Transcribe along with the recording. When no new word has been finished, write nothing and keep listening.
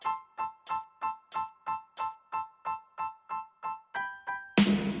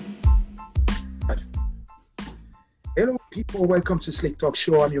Hello, people. Welcome to Slick Talk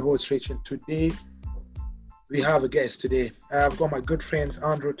Show. I'm your host, Rich, and today we have a guest. Today, I've got my good friend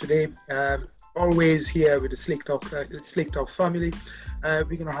Andrew. Today, always here with the Slick Talk family. We're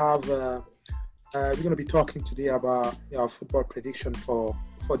gonna be talking today about football prediction for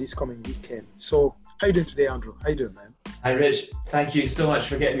this coming weekend. So, how you doing today, Andrew? How you doing, man? Hi, Rich. Thank you so much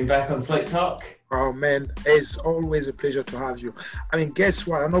for getting me back on Slick Talk. Oh man, it's always a pleasure to have you. I mean, guess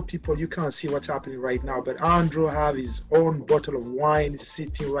what? I know people, you can't see what's happening right now, but Andrew have his own bottle of wine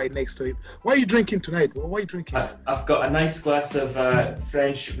sitting right next to him. What are you drinking tonight? What are you drinking? I've got a nice glass of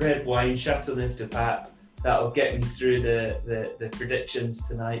French red wine, Chateauneuf du Pape. That'll get me through the predictions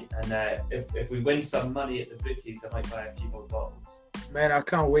tonight. And if we win some money at the bookies, I might buy a few more bottles. Man, I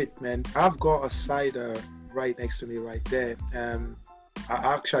can't wait, man. I've got a cider right next to me right there.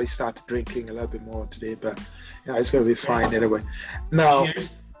 I actually started drinking a little bit more today, but it's going to be fine anyway.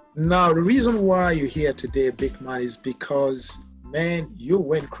 Cheers. Now, the reason why you're here today, big man, is because, man, you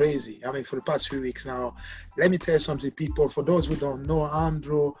went crazy. I mean, for the past few weeks now, let me tell you something, people. For those who don't know,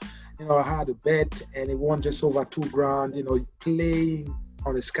 Andrew, had a bet and he won just over $2,000, playing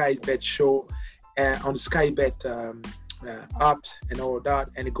on the Sky Bet show, on the Sky Bet app and all that,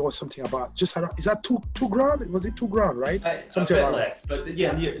 and it got something about is that $2,000? Was it $2,000, right? Something a bit less, but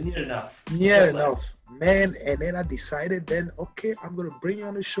yeah, near enough. Near enough, man. And then I decided, okay, I'm gonna bring you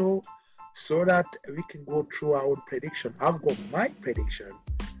on the show so that we can go through our own prediction. I've got my prediction.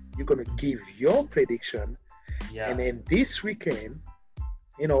 You're gonna give your prediction, and then this weekend,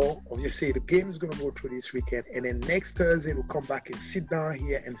 obviously the game is gonna go through this weekend, and then next Thursday we'll come back and sit down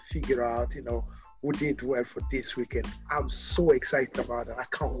here and figure out, who did well for this weekend. I'm so excited about it. I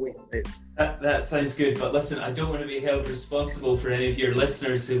can't wait, man. That sounds good, but listen, I don't want to be held responsible for any of your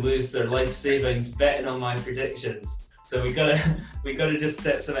listeners who lose their life savings betting on my predictions. So we gotta just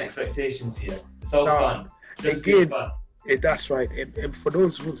set some expectations here. It's all fun. Just good fun. That's right. And for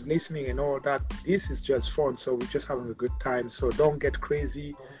those who's listening and all that, this is just fun. So we're just having a good time. So don't get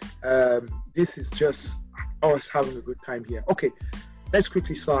crazy. This is just us having a good time here. Okay, let's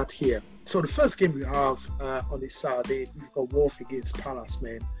quickly start here. So the first game we have on this Saturday, we've got Wolf against Palace,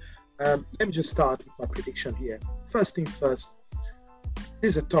 man. Let me just start with my prediction here. First thing first,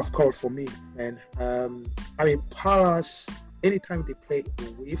 this is a tough call for me, man. Palace, anytime they play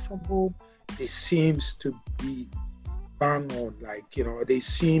away from home, they seems to be bang on. They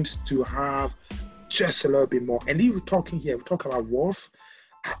seems to have just a little bit more. And if we're talking about Wolf.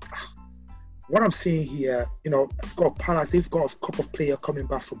 What I'm saying here, I've got Palace, they've got a couple of players coming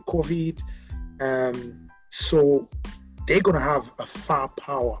back from COVID. So they're going to have a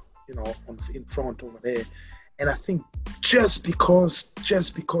firepower, in front over there. And I think just because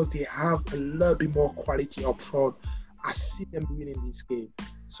they have a little bit more quality up front, I see them winning this game.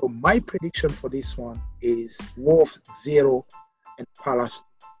 So my prediction for this one is Wolves 0 and Palace.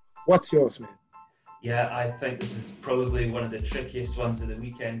 What's yours, man? Yeah, I think this is probably one of the trickiest ones of the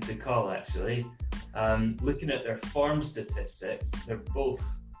weekend to call, actually. Looking at their form statistics, they're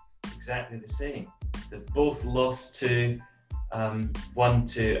both exactly the same. They've both lost 2, won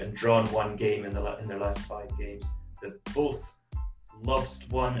 2, and drawn 1 game in their last 5 games. They've both lost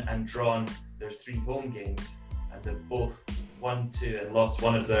 1 and drawn their 3 home games, and they've both won 2 and lost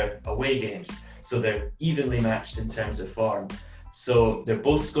 1 of their away games. So they're evenly matched in terms of form. So they're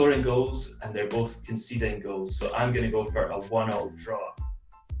both scoring goals and they're both conceding goals. So I'm going to go for a 1-0 draw.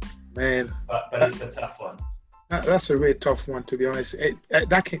 Man, but it's a tough one. That's a really tough one, to be honest.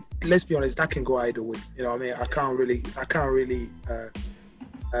 Let's be honest, that can go either way. I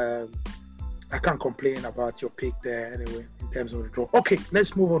can't complain about your pick there anyway in terms of the draw. Okay,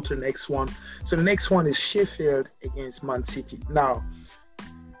 let's move on to the next one. So the next one is Sheffield against Man City. Now,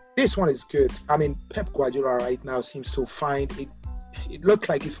 this one is good. Pep Guardiola right now seems to find it. It looked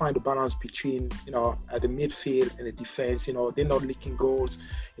like he found the balance between, at the midfield and the defense. They're not leaking goals.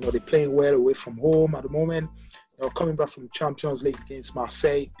 They're playing well away from home at the moment. Coming back from Champions League against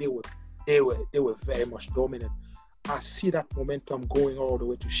Marseille, they were very much dominant. I see that momentum going all the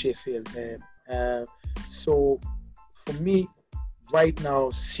way to Sheffield, man. So for me, right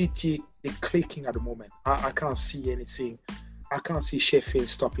now, City, they're clicking at the moment. I can't see anything. I can't see Sheffield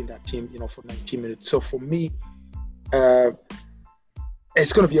stopping that team, for 90 minutes. So for me,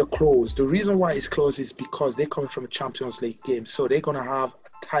 it's going to be a close. The reason why it's close is because they're coming from a Champions League game. So they're going to have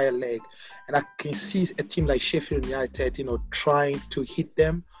a tired leg. And I can see a team like Sheffield United, trying to hit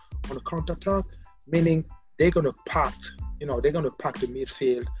them on a counter-attack, meaning they're going to pack, the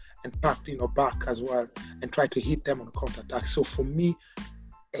midfield and pack, back as well and try to hit them on a counter-attack. So for me,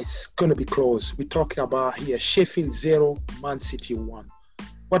 it's going to be close. We're talking about here Sheffield 0, Man City 1.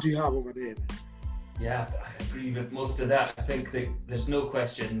 What do you have over there, man? Yeah, I agree with most of that. I think that there's no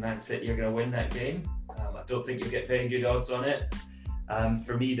question Man City are going to win that game. I don't think you'll get very good odds on it.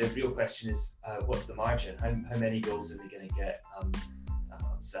 For me, the real question is, what's the margin? How many goals are they going to get on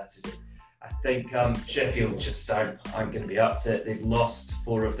Saturday? I think Sheffield just aren't going to be up to it. They've lost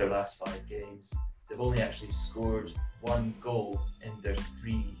 4 of their last 5 games. They've only actually scored 1 goal in their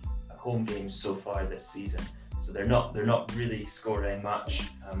 3 home games so far this season. So they're not really scoring much.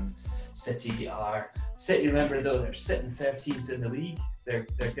 City, remember though, they're sitting 13th in the league. They're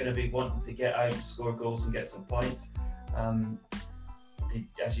going to be wanting to get out, score goals and get some points.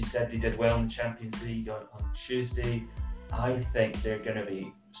 As you said, they did well in the Champions League on Tuesday. I think they're going to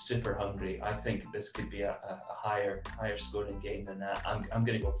be super hungry. I think this could be a higher scoring game than that. I'm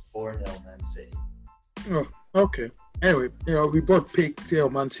going to go 4-0 Man City. Oh, okay. Anyway, we both picked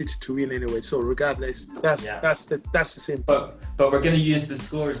Man City to win anyway. So regardless, that's the same. But we're going to use the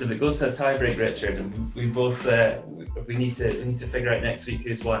scores if it goes to a tiebreak, Richard. And we both we need to figure out next week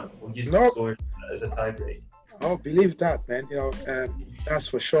who's won. We'll use the scores as a tiebreak. Oh, believe that, man. That's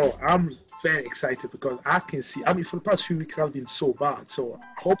for sure. I'm very excited because I can see. I mean, for the past few weeks, I've been so bad. So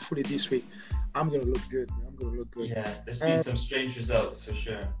hopefully this week, I'm gonna look good. Yeah, there's been some strange results for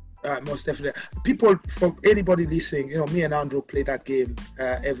sure. Most definitely. People, for anybody listening, me and Andrew play that game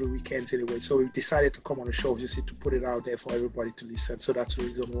every weekend anyway. So we decided to come on the show just to put it out there for everybody to listen. So that's the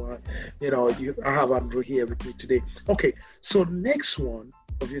reason why, I have Andrew here with me today. Okay, so next one,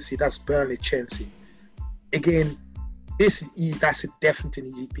 obviously, that's Burnley Chelsea. Again, that's definitely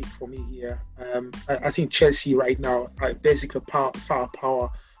an easy pick for me here. I think Chelsea right now, basically firepower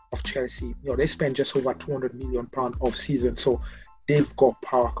of Chelsea. They spend just over £200 million off season, so they've got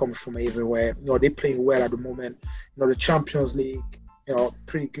power coming from everywhere. They're playing well at the moment. The Champions League,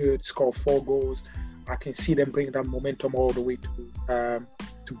 pretty good. Score 4 goals. I can see them bringing that momentum all the way to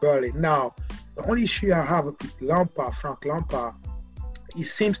Burnley. Now, the only issue I have with Frank Lampard, he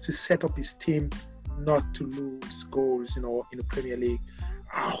seems to set up his team not to lose goals, in the Premier League.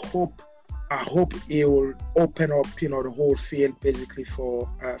 I hope he will open up, the whole field basically for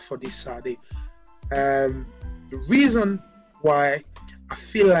this Saturday. The reason why I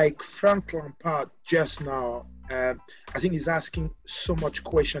feel like Frank Lampard just now, I think he's asking so much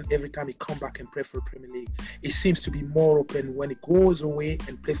question every time he come back and play for the Premier League. It seems to be more open when he goes away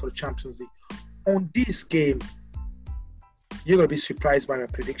and play for the Champions League. On this game, you're going to be surprised by my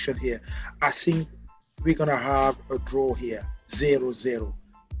prediction here. I think we're going to have a draw here, 0-0.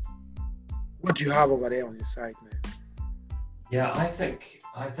 What do you have over there on your side, man? Yeah, I think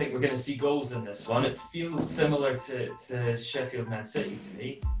we're going to see goals in this one. It feels similar to Sheffield Man City to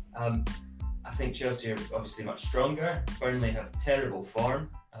me. I think Chelsea are obviously much stronger. Burnley have terrible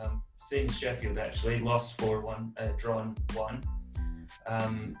form. Same as Sheffield actually, lost 4-1, drawn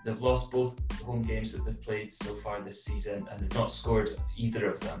 1. They've lost both home games that they've played so far this season, and they've not scored either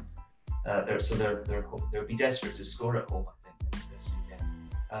of them. They'll be desperate to score at home, I think, this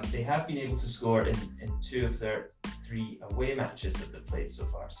weekend. They have been able to score in 2 of their 3 away matches that they've played so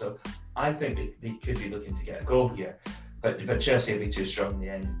far. So I think they could be looking to get a goal here, but Chelsea will be too strong in the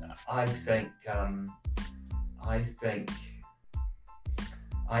end. I think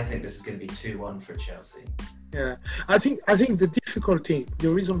this is going to be 2-1 for Chelsea. Yeah, I think the difficult thing, the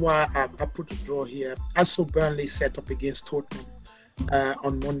reason why I put a draw here, I saw Burnley set up against Tottenham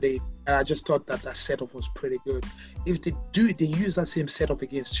on Monday, and I just thought that setup was pretty good. If they use that same setup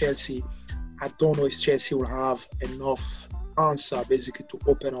against Chelsea, I don't know if Chelsea will have enough answer basically to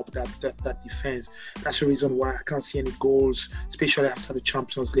open up that defense. That's the reason why I can't see any goals, especially after the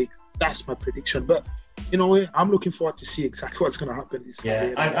Champions League. That's my prediction. But I'm looking forward to see exactly what's going to happen this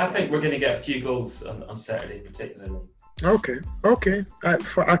Saturday. I think we're going to get a few goals on Saturday, particularly. Okay.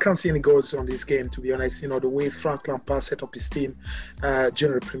 I can't see any goals on this game, to be honest. The way Frank Lampard set up his team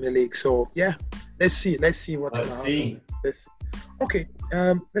during the Premier League. So yeah, let's see what's going to happen. Okay,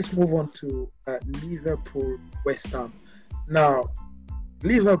 let's move on to Liverpool West Ham. Now,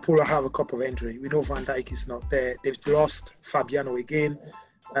 Liverpool have a couple of injuries. We know Van Dijk is not there. They've lost Fabiano again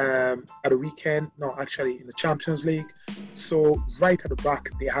at the weekend. No, actually in the Champions League. So right at the back,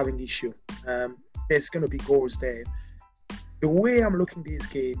 they're having issue. There's going to be goals there. The way I'm looking at this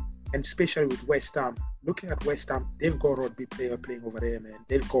game, and especially with West Ham, looking at West Ham, they've got a rugby player playing over there, man.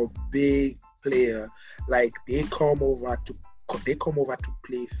 They've got big player. Like they come over to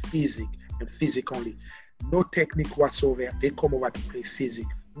play physic only. No technique whatsoever. They come over to play physic.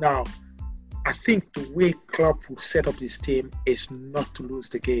 Now, I think the way Klopp will set up this team is not to lose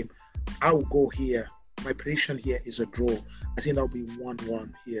the game. I will go here. My prediction here is a draw. I think that'll be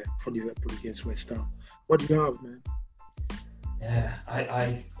 1-1 here for Liverpool against West Ham. What do you have, man? Yeah,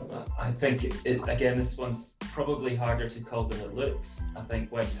 I think it again. This one's probably harder to call than it looks. I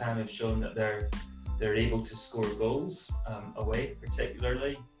think West Ham have shown that they're able to score goals away,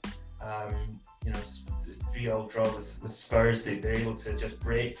 particularly. You know, 3-3 draw with Spurs. They're able to just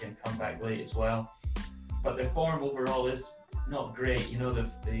break and come back late as well. But their form overall is not great. You know,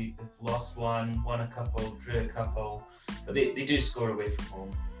 they've lost one, won a couple, drew a couple, but they do score away from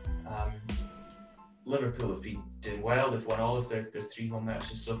home. Liverpool have been doing well. They've won all of their 3 home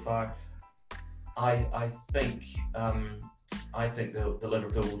matches so far. I think the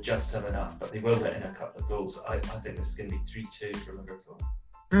Liverpool will just have enough, but they will let in a couple of goals. I think this is going to be 3-2 for Liverpool.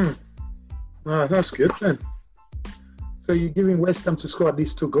 Oh, that's good then. So you're giving West Ham to score at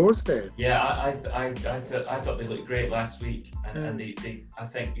least 2 goals there? Yeah, I thought they looked great last week, and they I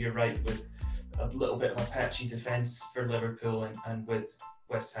think you're right with a little bit of a patchy defence for Liverpool, and with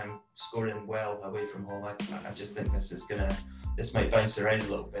West Ham scoring well away from home. I just think this might bounce around a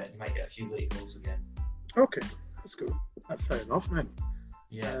little bit. You might get a few late goals again. Okay, that's good. That's fair enough, man.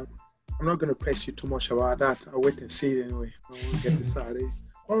 Yeah. I'm not going to press you too much about that. I'll wait and see anyway. I won't get decided.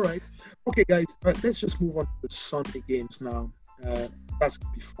 All right. Okay, guys. Let's just move on to the Sunday games now. That's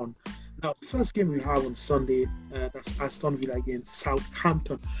going to be fun. Now, the first game we have on Sunday, that's Aston Villa against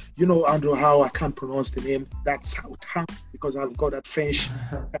Southampton. You know, Andrew, how I can't pronounce the name. That's Southampton because I've got that type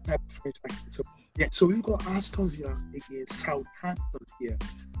of French accent. So, yeah, so we've got Aston Villa against Southampton here.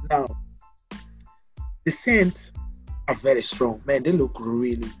 Now, the Saints are very strong. Man, they look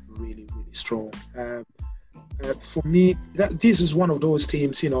really, really, really strong. For me, this is one of those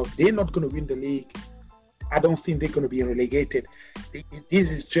teams, you know, they're not going to win the league. I don't think they're going to be relegated. This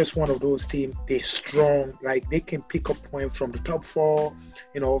is just one of those teams. They're strong. Like, they can pick up points from the top 4,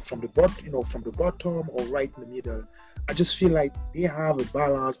 you know, from the bottom or right in the middle. I just feel like they have a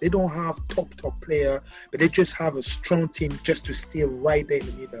balance. They don't have top player, but they just have a strong team just to stay right there in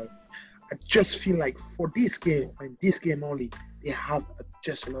the middle. I just feel like for this game, and this game only, they have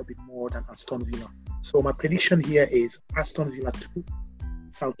just a little bit more than Aston Villa. So my prediction here is Aston Villa 2,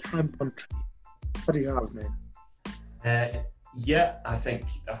 Southampton 3. What do you have, man? Yeah, I think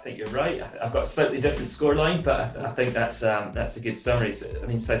you're right. I've got a slightly different scoreline, but I think that's a good summary. So, I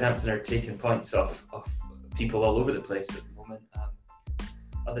mean, Southampton are taking points off people all over the place at the moment.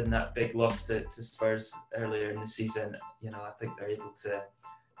 Other than that big loss to Spurs earlier in the season, you know, I think they're able to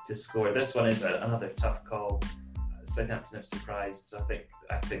score. This one is another tough call. Southampton have surprised, so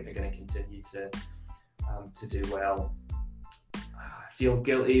I think they're going to continue to do well. I feel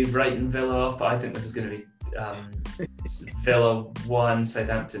guilty writing Villa off, but I think this is going to be Villa 1,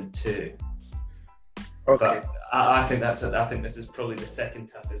 Southampton 2. Okay. But I think this is probably the second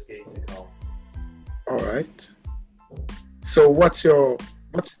toughest game to call. All right. So what was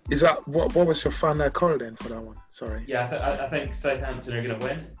your final call then for that one? Sorry. Yeah, I think Southampton are going to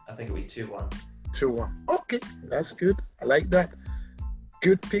win. I think it'll be 2-1. 2-1. Okay, that's good. I like that.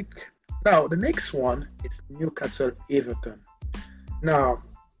 Good pick. Now, the next one is Newcastle Everton. Now,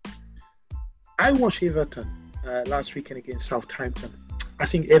 I watched Everton last weekend against Southampton. I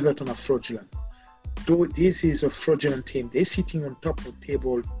think Everton are fraudulent. Though this is a fraudulent team, they're sitting on top of the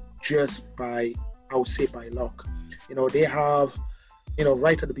table just by, I would say, by luck. You know, they have, you know,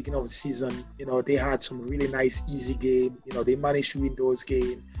 right at the beginning of the season, you know, they had some really nice, easy game. You know, they managed to win those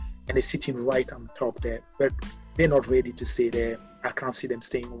games, and they're sitting right on top there. But they're not ready to stay there. I can't see them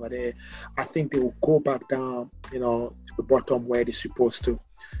staying over there. I think they will go back down, you know, to the bottom where they're supposed to.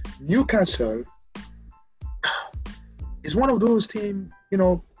 Newcastle is one of those teams, you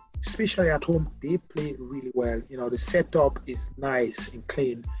know, especially at home, they play really well. You know, the setup is nice and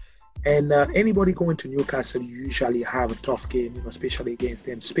clean. And anybody going to Newcastle usually have a tough game, you know, especially against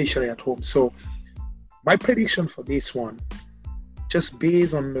them, especially at home. So my prediction for this one, just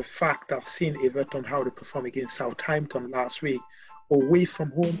based on the fact I've seen Everton, how they perform against Southampton last week, away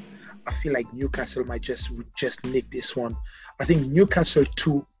from home, I feel like Newcastle might just nick this one. I think Newcastle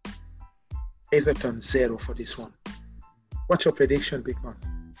 2, Everton 0 for this one. What's your prediction, big man?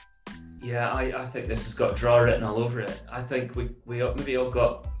 Yeah, I think this has got draw written all over it. I think we maybe all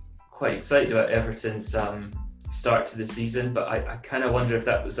got quite excited about Everton's start to the season, but I kind of wonder if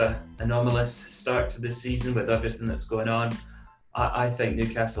that was an anomalous start to the season with everything that's going on. I think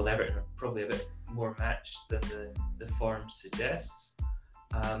Newcastle and Everton are probably a bit more matched than the form suggests.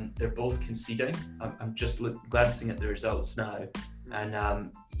 They're both conceding. I'm just glancing at the results now,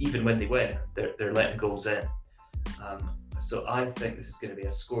 and even when they win, they're letting goals in. So I think this is going to be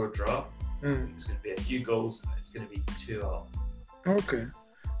a score draw. It's going to be a few goals. It's going to be 2-0. Okay.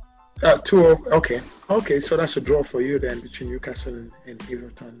 2-0. Okay. So that's a draw for you then between Newcastle and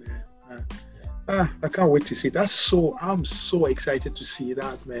Everton. I can't wait to see. I'm so excited to see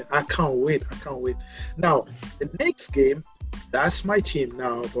that, man. I can't wait. I can't wait. Now, the next game, that's my team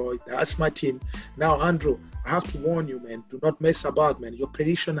now, boy. That's my team. Now, Andrew, I have to warn you, man. Do not mess about, man. Your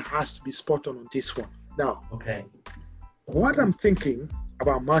prediction has to be spot on this one. Now, Okay. what I'm thinking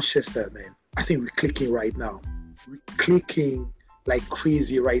about Manchester, man, I think we're clicking right now. We're clicking like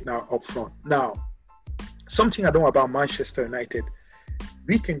crazy right now up front. Now, something I don't know about Manchester United,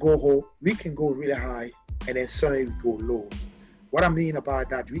 we can go home, we can go really high, and then suddenly we go low. What I mean about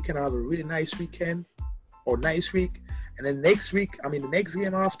that, we can have a really nice weekend or nice week, and then next week, the next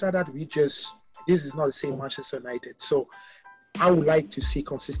game after that, this is not the same Manchester United. So I would like to see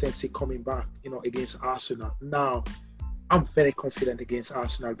consistency coming back, against Arsenal. Now, I'm very confident against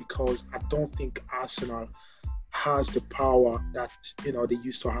Arsenal because I don't think Arsenal has the power that they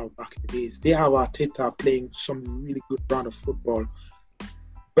used to have back in the days. They have Arteta playing some really good brand of football,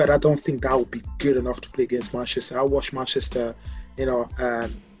 but I don't think that would be good enough to play against Manchester. I watched Manchester, in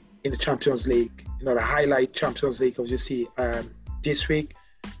the Champions League, the highlight Champions League, obviously, this week.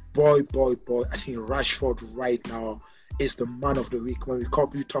 Boy, I think Rashford right now is the man of the week. When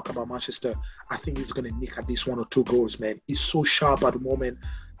we talk about Manchester, I think he's going to nick at least 1 or 2 goals, man. He's so sharp at the moment.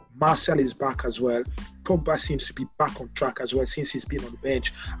 Marcel is back as well. Pogba seems to be back on track as well since he's been on the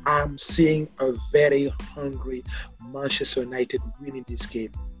bench. I'm seeing a very hungry Manchester United winning this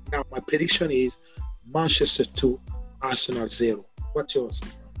game. Now, my prediction is Manchester 2, Arsenal 0. What's yours?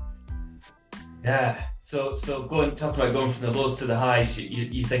 Yeah. So talking about going from the lows to the highs,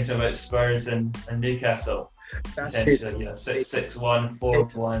 you thinking about Spurs and Newcastle. That's it. 6-1,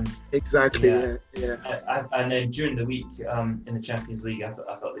 4-1. Exactly. Yeah. And then during the week in the Champions League, I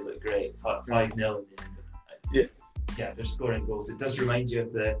thought they looked great. 5-0 in the end. Yeah, they're scoring goals. It does remind you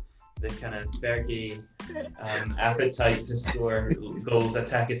of the kind of Berge appetite to score goals,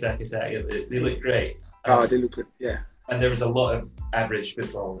 attack. They look great. They look good. Yeah. And there was a lot of average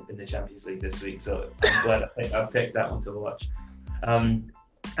football in the Champions League this week, so I'm glad I picked that one to watch. And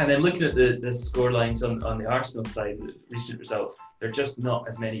then looking at the score lines on the Arsenal side, the recent results, there are just not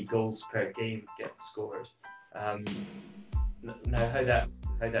as many goals per game getting scored. Now, how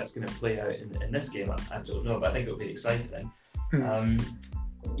that's going to play out in this game, I don't know, but I think it'll be exciting. Man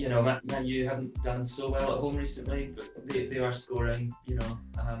U haven't done so well at home recently, but they are scoring.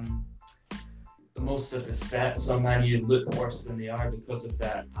 Most of the stats on Man U look worse than they are because of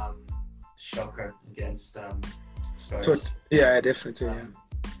that shocker against Spurs. Yeah, definitely.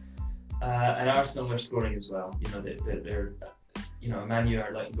 And Arsenal are scoring as well. They're Man U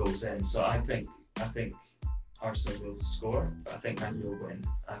are letting goals in. So I think Arsenal will score, but I think Man U will win.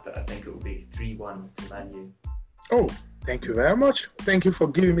 I think it will be 3-1 to Man U. Oh, thank you very much. Thank you for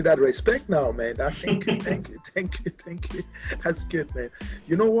giving me that respect now, man. Thank you. That's good, man.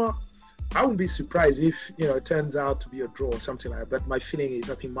 You know what? I wouldn't be surprised if it turns out to be a draw or something like that. But my feeling is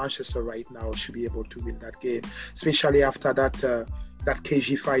I think Manchester right now should be able to win that game, especially after that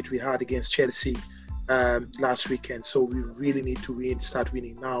KG fight we had against Chelsea last weekend. So we really need to start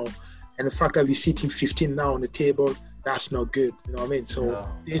winning now. And the fact that we're sitting 15 now on the table, that's not good. You know what I mean? So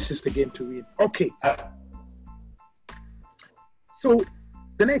This is the game to win. Okay. So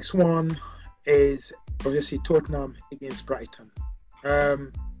the next one is obviously Tottenham against Brighton.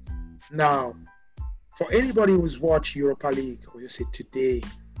 Now, for anybody who's watched Europa League, obviously today,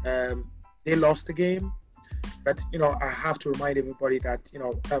 they lost the game. But, I have to remind everybody that,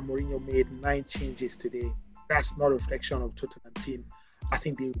 Mourinho made 9 changes today. That's not a reflection of Tottenham team. I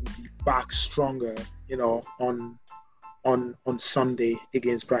think they will be back stronger, on Sunday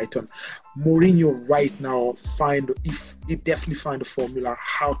against Brighton. Mourinho right now he definitely find a formula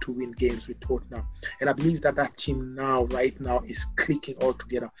how to win games with Tottenham. And I believe that team right now is clicking all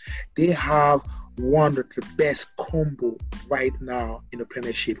together. They have one of the best combo right now in the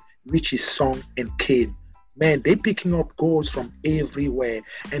Premiership, which is Son and Kane. Man, they're picking up goals from everywhere,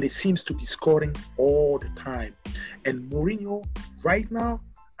 and it seems to be scoring all the time. And Mourinho, right now,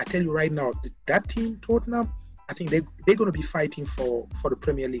 I tell you right now, that team, Tottenham, I think they're going to be fighting for the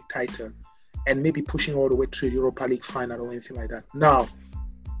Premier League title and maybe pushing all the way to the Europa League final or anything like that. Now,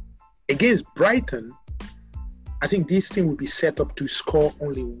 against Brighton, I think this team will be set up to score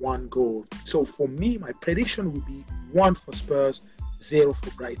only 1 goal. So for me, my prediction will be 1 for Spurs, 0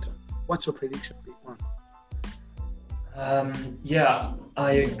 for Brighton. What's your prediction, Big Man? Yeah,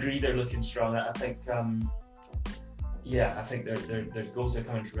 I agree. They're looking strong. I think, I think their goals are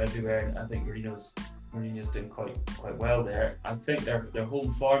coming from everywhere, and I think Mourinho's doing quite well there. I think their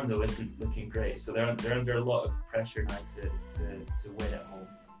home form though isn't looking great, so they're under a lot of pressure now to win at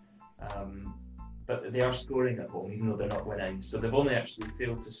home. But they are scoring at home, even though they're not winning. So they've only actually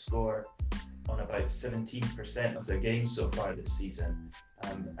failed to score on about 17% of their games so far this season,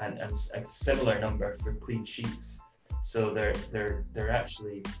 and a similar number for clean sheets. So they're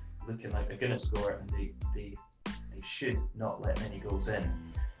actually looking like they're going to score, and they should not let many goals in.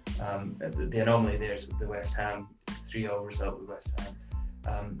 The anomaly there is with the West Ham 3-0 result with West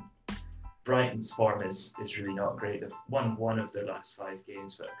Ham. Brighton's form is really not great. They've won one of their last 5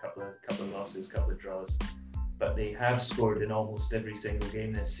 games, but a couple of losses, a couple of draws. But they have scored in almost every single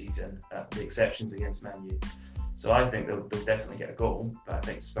game this season, the exceptions against Man U. So I think they'll definitely get a goal, but I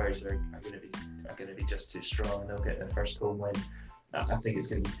think Spurs are going to be just too strong, and they'll get their first home win. I think it's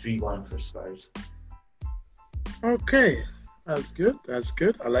going to be 3-1 for Spurs. Okay, that's good. I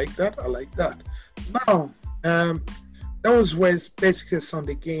like that. Now, those were basically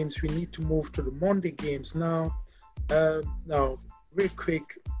Sunday games. We need to move to the Monday games now. Now, real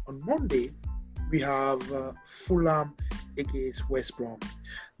quick, on Monday, we have Fulham against West Brom.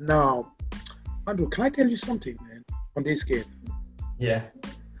 Now, Andrew, can I tell you something, man, on this game? Yeah.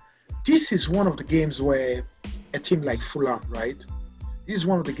 This is one of the games where a team like Fulham, right? This is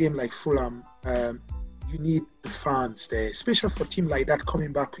one of the games like Fulham, you need the fans there, especially for a team like that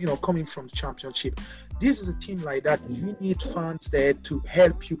coming back, coming from the Championship. This is a team like that, you need fans there to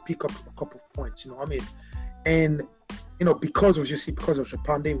help you pick up a couple of points, you know what I mean? And, because of the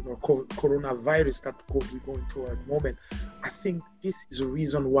pandemic or coronavirus that we're going through at the moment, I think this is the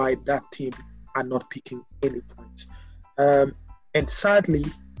reason why that team are not picking any points. And sadly,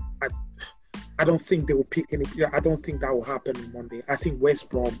 I don't think they will pick any. I don't think that will happen on Monday. I think West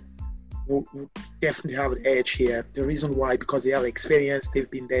Brom will definitely have an edge here. The reason why, because they have experience,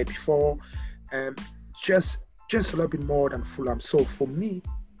 they've been there before, just a little bit more than Fulham. So for me,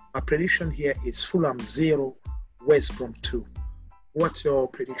 my prediction here is Fulham 0, West Brom 2. What's your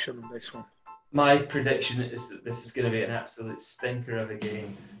prediction on this one? My prediction is that this is going to be an absolute stinker of a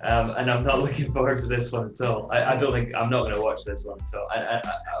game, and I'm not looking forward to this one at all. I'm not going to watch this one at all. I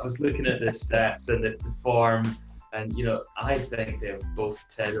was looking at the stats and the form, and I think they're both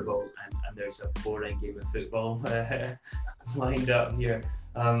terrible, and there's a boring game of football lined up here.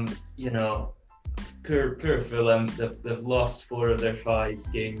 Poor Fulham. They've lost 4 of their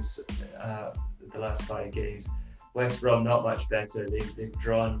 5 games, the last 5 games. West Brom not much better. They've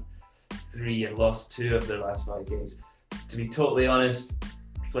drawn 3 and lost 2 of their last 5 games. To be totally honest,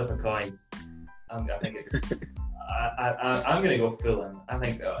 flip a coin. I'm going to go Fulham. I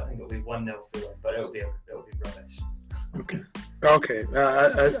think it'll be 1-0 Fulham, but it'll be rubbish. Okay.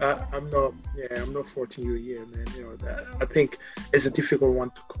 I'm not faulting you here, man. I think it's a difficult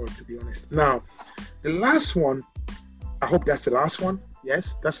one to call, to be honest. Now, the last one. I hope that's the last one.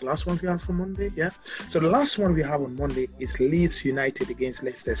 Yes, that's the last one we have for Monday. Yeah. So the last one we have on Monday is Leeds United against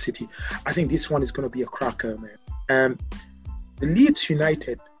Leicester City. I think this one is going to be a cracker, man. The Leeds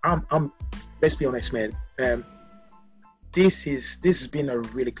United. Let's be honest, man. This has been a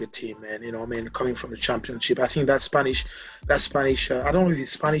really good team, man. Coming from the Championship. I think that Spanish. I don't know if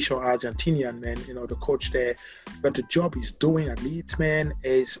it's Spanish or Argentinian, man. The coach there, but the job he's doing at Leeds, man,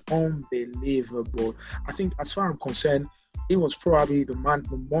 is unbelievable. I think, as far as I'm concerned, he was probably the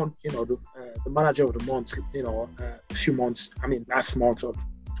manager of the month, a few months. I mean, last month or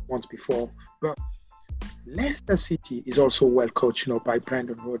months before. But Leicester City is also well coached, by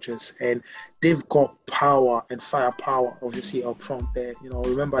Brendan Rodgers, and they've got power and firepower, obviously, up front there.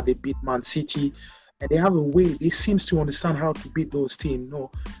 Remember they beat Man City, and they have a way. They seems to understand how to beat those teams.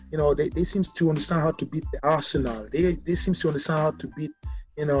 They seems to understand how to beat the Arsenal. They seems to understand how to beat,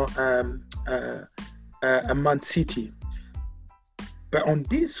 a Man City. But on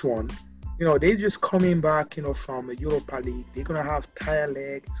this one, they're just coming back, from a Europa League. They're gonna have tired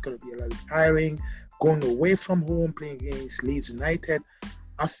leg. It's gonna be a little tiring. Going away from home, playing against Leeds United,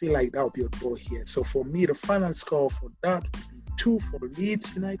 I feel like that would be a draw here. So for me, the final score for that would be 2 for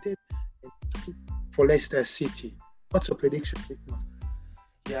Leeds United and 2 for Leicester City. What's your prediction, Victor?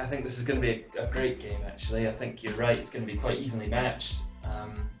 Yeah, I think this is going to be a great game, actually. I think you're right. It's going to be quite evenly matched.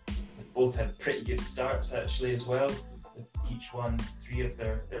 They both had pretty good starts, actually, as well. They've each won 3 of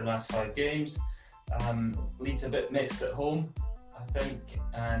their last 5 games. Leeds a bit mixed at home, I think,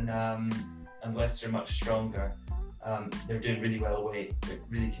 and Leicester much stronger. They're doing really well away. They're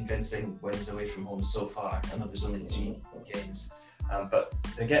really convincing wins away from home so far. I know there's only 3 games, but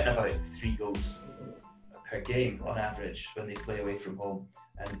they're getting about 3 goals per game on average when they play away from home.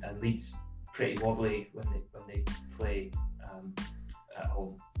 And Leeds pretty wobbly when they play at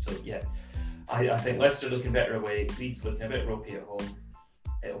home. So yeah, I think Leicester looking better away. Leeds looking a bit ropey at home.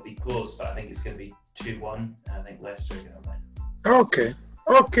 It'll be close, but I think it's going to be 2-1, and I think Leicester are going to win.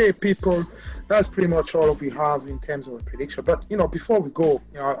 Okay, people, that's pretty much all we have in terms of a prediction. But before we go,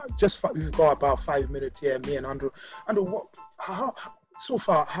 we've got about 5 minutes here, me and Andrew. Andrew, so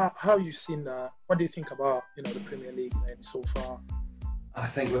far, how you seen? What do you think about the Premier League, man, so far? I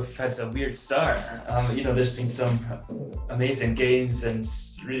think we've had a weird start. There's been some amazing games and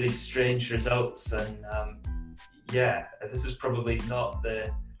really strange results, and this is probably not the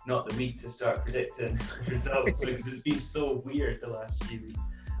week to start predicting results because it's been so weird the last few weeks.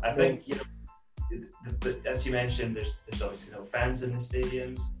 I think as you mentioned, there's obviously no fans in the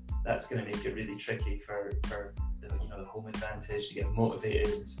stadiums. That's going to make it really tricky for the home advantage to get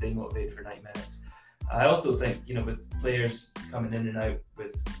motivated and stay motivated for 90 minutes. I also think with players coming in and out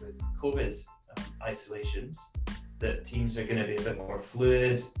with COVID isolations, that teams are going to be a bit more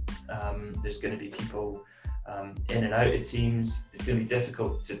fluid. There's going to be people in and out of teams. It's going to be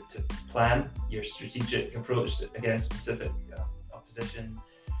difficult to plan your strategic approach against specific opposition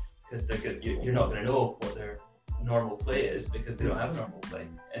because you're not going to know what their normal play is because they don't have normal play.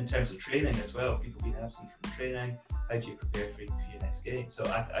 In terms of training as well, people being absent from training, how do you prepare for your next game? So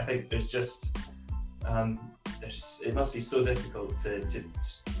I think there's just it must be so difficult to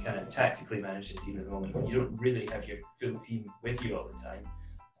kind of tactically manage a team at the moment when you don't really have your full team with you all the time.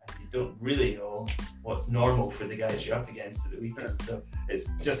 You don't really know what's normal for the guys you're up against at the weekend. So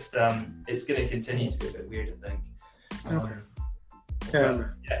it's just it's going to continue to be a bit weird, I think.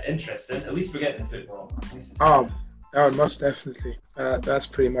 Interesting. At least we're getting the football. Most definitely. That's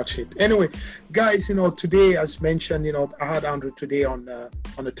pretty much it. Anyway, guys, today, as mentioned, I had Andrew today on a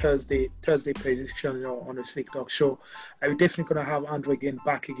Thursday prediction, on the Slick Talk show. I'm definitely gonna have Andrew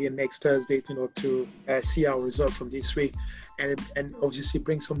back again next Thursday, to see our result from this week, and obviously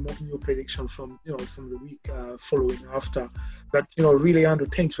bring some more new prediction from the week following after. But really, Andrew,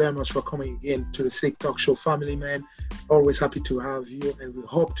 thanks very much for coming again to the Slick Talk show family, man. Always happy to have you, and we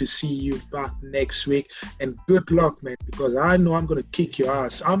hope to see you back next week. And good luck, man, because I know I'm gonna kick your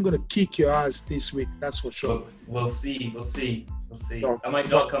ass. I'm gonna kick your ass this week. That's for sure. We'll see. I might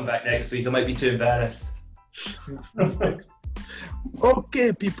not come back next week. I might be too embarrassed.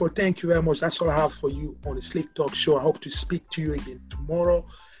 Okay, people, thank you very much. That's all I have for you on the Slick Talk show. I hope to speak to you again tomorrow.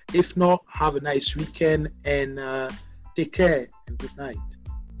 If not, have a nice weekend and take care and good night.